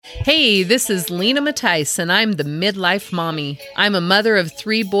Hey, this is Lena Mattice, and I'm the Midlife Mommy. I'm a mother of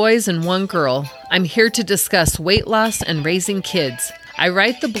 3 boys and 1 girl. I'm here to discuss weight loss and raising kids. I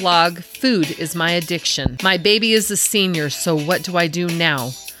write the blog, Food is My Addiction. My baby is a senior, so what do I do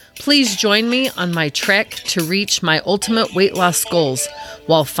now? Please join me on my trek to reach my ultimate weight loss goals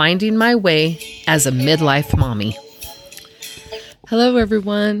while finding my way as a midlife mommy. Hello,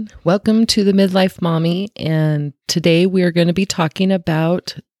 everyone. Welcome to the Midlife Mommy, and today we are going to be talking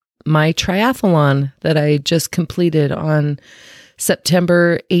about my triathlon that I just completed on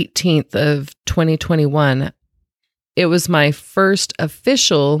September 18th of 2021. It was my first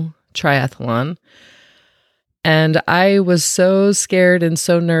official triathlon, and I was so scared and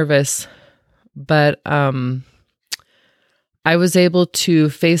so nervous, but I was able to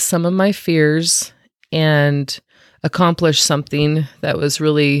face some of my fears and accomplish something that was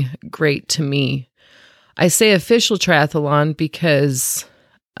really great to me. I say official triathlon because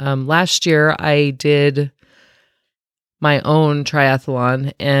last year I did my own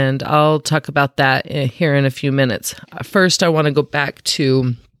triathlon, and I'll talk about that here in a few minutes. First, I want to go back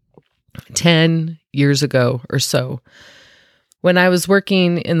to 10 years ago or so. When I was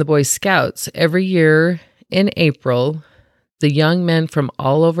working in the Boy Scouts, every year in April, the young men from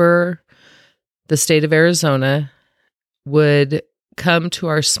all over the state of Arizona would come to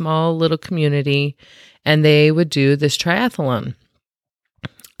our small little community, and they would do this triathlon.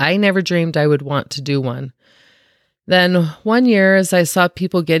 I never dreamed I would want to do one. Then one year, as I saw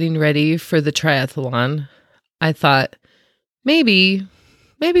people getting ready for the triathlon, I thought, maybe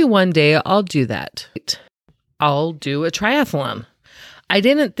one day I'll do that. I'll do a triathlon. I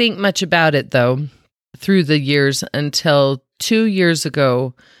didn't think much about it, though, through the years until 2 years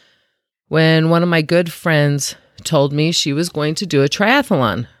ago when one of my good friends told me she was going to do a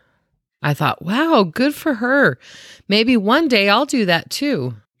triathlon. I thought, wow, good for her. Maybe one day I'll do that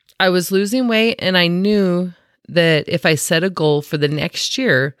too. I was losing weight, and I knew that if I set a goal for the next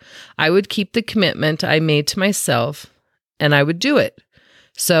year, I would keep the commitment I made to myself and I would do it.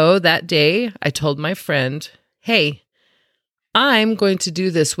 So that day I told my friend, hey, I'm going to do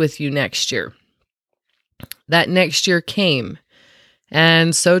this with you next year. That next year came,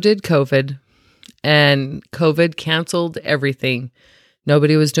 and so did COVID. And COVID canceled everything.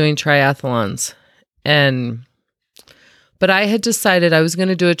 Nobody was doing triathlons. But I had decided I was going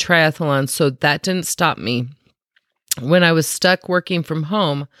to do a triathlon, so that didn't stop me. When I was stuck working from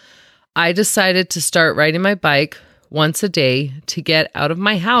home, I decided to start riding my bike once a day to get out of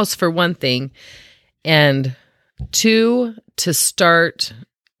my house, for one thing, and 2, to start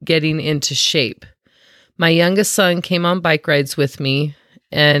getting into shape. My youngest son came on bike rides with me,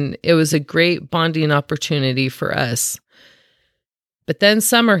 and it was a great bonding opportunity for us. But then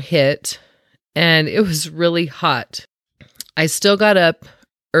summer hit, and it was really hot. I still got up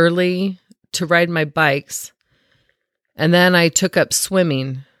early to ride my bikes, and then I took up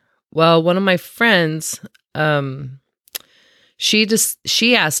swimming. Well, one of my friends,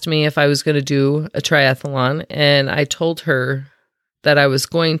 she asked me if I was going to do a triathlon, and I told her that I was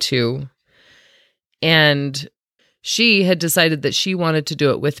going to, and she had decided that she wanted to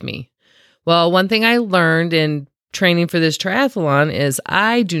do it with me. Well, one thing I learned in training for this triathlon is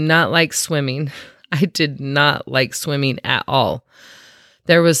I do not like swimming. I did not like swimming at all.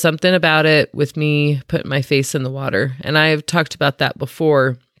 There was something about it with me putting my face in the water, and I have talked about that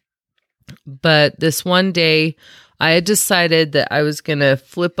before. But this one day, I had decided that I was going to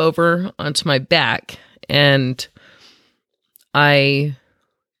flip over onto my back, and I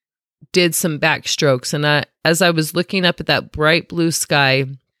did some backstrokes. And as I was looking up at that bright blue sky,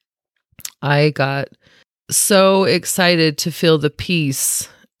 I got so excited to feel the peace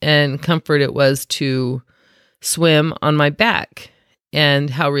and comfort it was to swim on my back and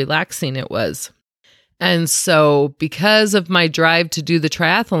how relaxing it was. And so because of my drive to do the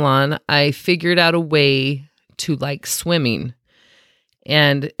triathlon, I figured out a way to like swimming.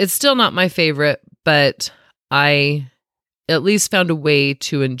 And it's still not my favorite, but I at least found a way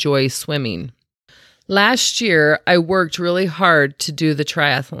to enjoy swimming. Last year, I worked really hard to do the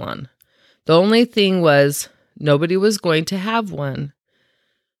triathlon. The only thing was nobody was going to have one.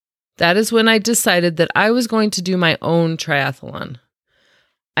 That is when I decided that I was going to do my own triathlon.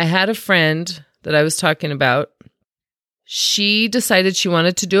 I had a friend that I was talking about. She decided she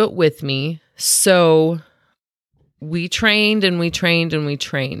wanted to do it with me. So we trained and we trained and we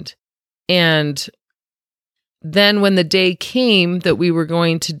trained. And then when the day came that we were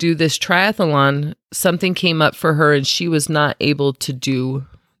going to do this triathlon, something came up for her and she was not able to do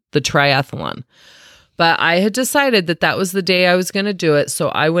the triathlon. But I had decided that that was the day I was going to do it. So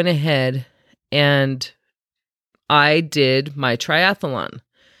I went ahead and I did my triathlon.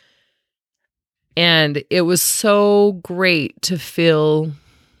 And it was so great to feel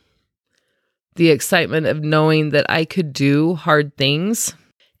the excitement of knowing that I could do hard things.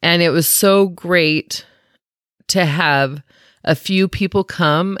 And it was so great to have a few people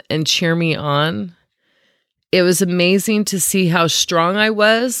come and cheer me on. It was amazing to see how strong I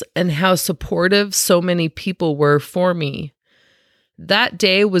was and how supportive so many people were for me. That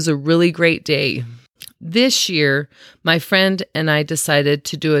day was a really great day. This year, my friend and I decided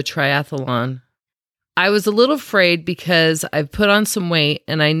to do a triathlon. I was a little afraid because I've put on some weight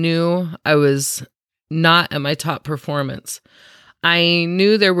and I knew I was not at my top performance. I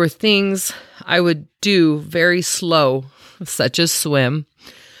knew there were things I would do very slow, such as swim,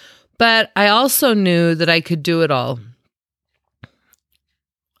 but I also knew that I could do it all.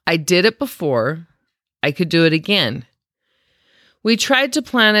 I did it before. I could do it again. We tried to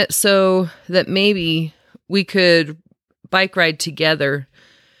plan it so that maybe we could bike ride together.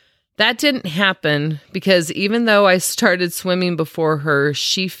 That didn't happen because even though I started swimming before her,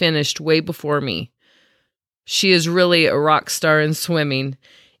 she finished way before me. She is really a rock star in swimming.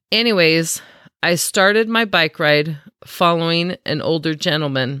 Anyways, I started my bike ride following an older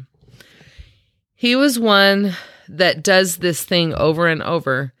gentleman. He was one that does this thing over and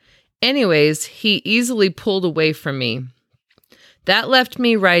over. Anyways, he easily pulled away from me. That left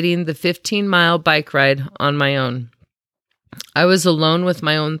me riding the 15-mile bike ride on my own. I was alone with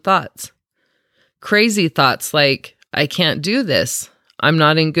my own thoughts. Crazy thoughts like, I can't do this. I'm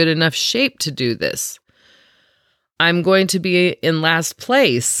not in good enough shape to do this. I'm going to be in last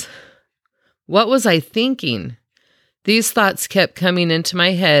place. What was I thinking? These thoughts kept coming into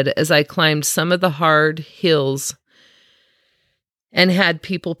my head as I climbed some of the hard hills and had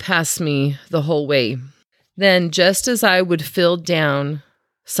people pass me the whole way. Then, just as I would feel down,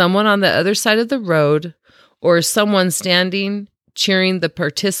 someone on the other side of the road or someone standing cheering the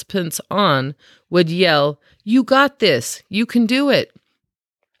participants on would yell, "You got this! You can do it!"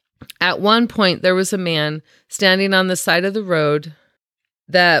 At one point, there was a man standing on the side of the road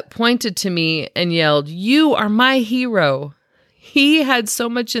that pointed to me and yelled, "You are my hero." He had so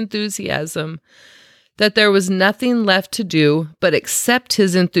much enthusiasm that there was nothing left to do but accept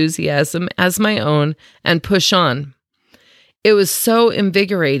his enthusiasm as my own and push on. It was so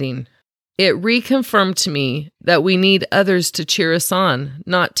invigorating. It reconfirmed to me that we need others to cheer us on,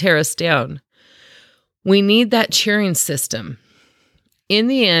 not tear us down. We need that cheering system. In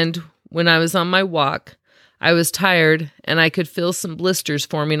the end, when I was on my walk, I was tired and I could feel some blisters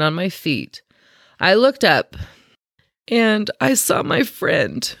forming on my feet. I looked up and I saw my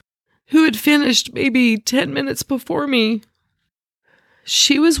friend who had finished maybe 10 minutes before me.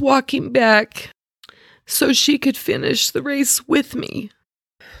 She was walking back so she could finish the race with me.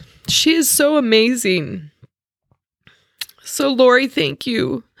 She is so amazing. So, Lori, thank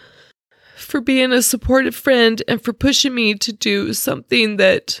you for being a supportive friend and for pushing me to do something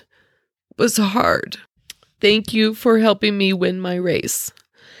that was hard. Thank you for helping me win my race.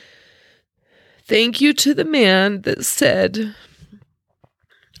 Thank you to the man that said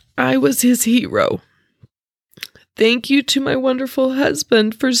I was his hero. Thank you to my wonderful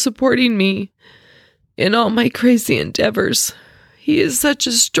husband for supporting me in all my crazy endeavors. He is such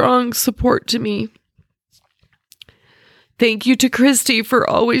a strong support to me. Thank you to Christy for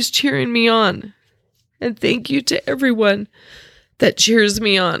always cheering me on. And thank you to everyone that cheers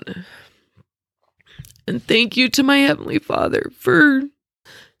me on. And thank you to my Heavenly Father for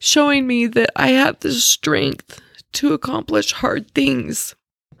showing me that I have the strength to accomplish hard things.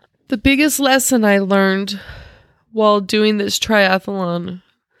 The biggest lesson I learned while doing this triathlon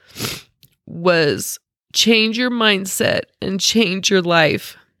was change your mindset and change your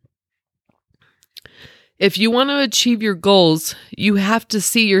life. If you want to achieve your goals, you have to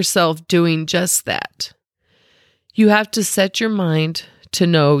see yourself doing just that. You have to set your mind to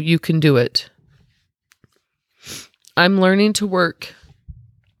know you can do it. I'm learning to work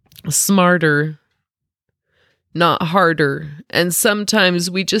smarter, not harder. And sometimes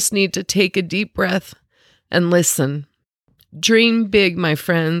we just need to take a deep breath and listen. Dream big, my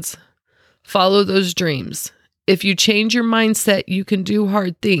friends. Follow those dreams. If you change your mindset, you can do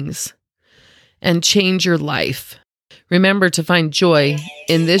hard things and change your life. Remember to find joy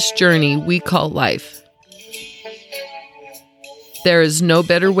in this journey we call life. There is no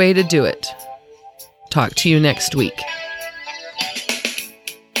better way to do it. Talk to you next week.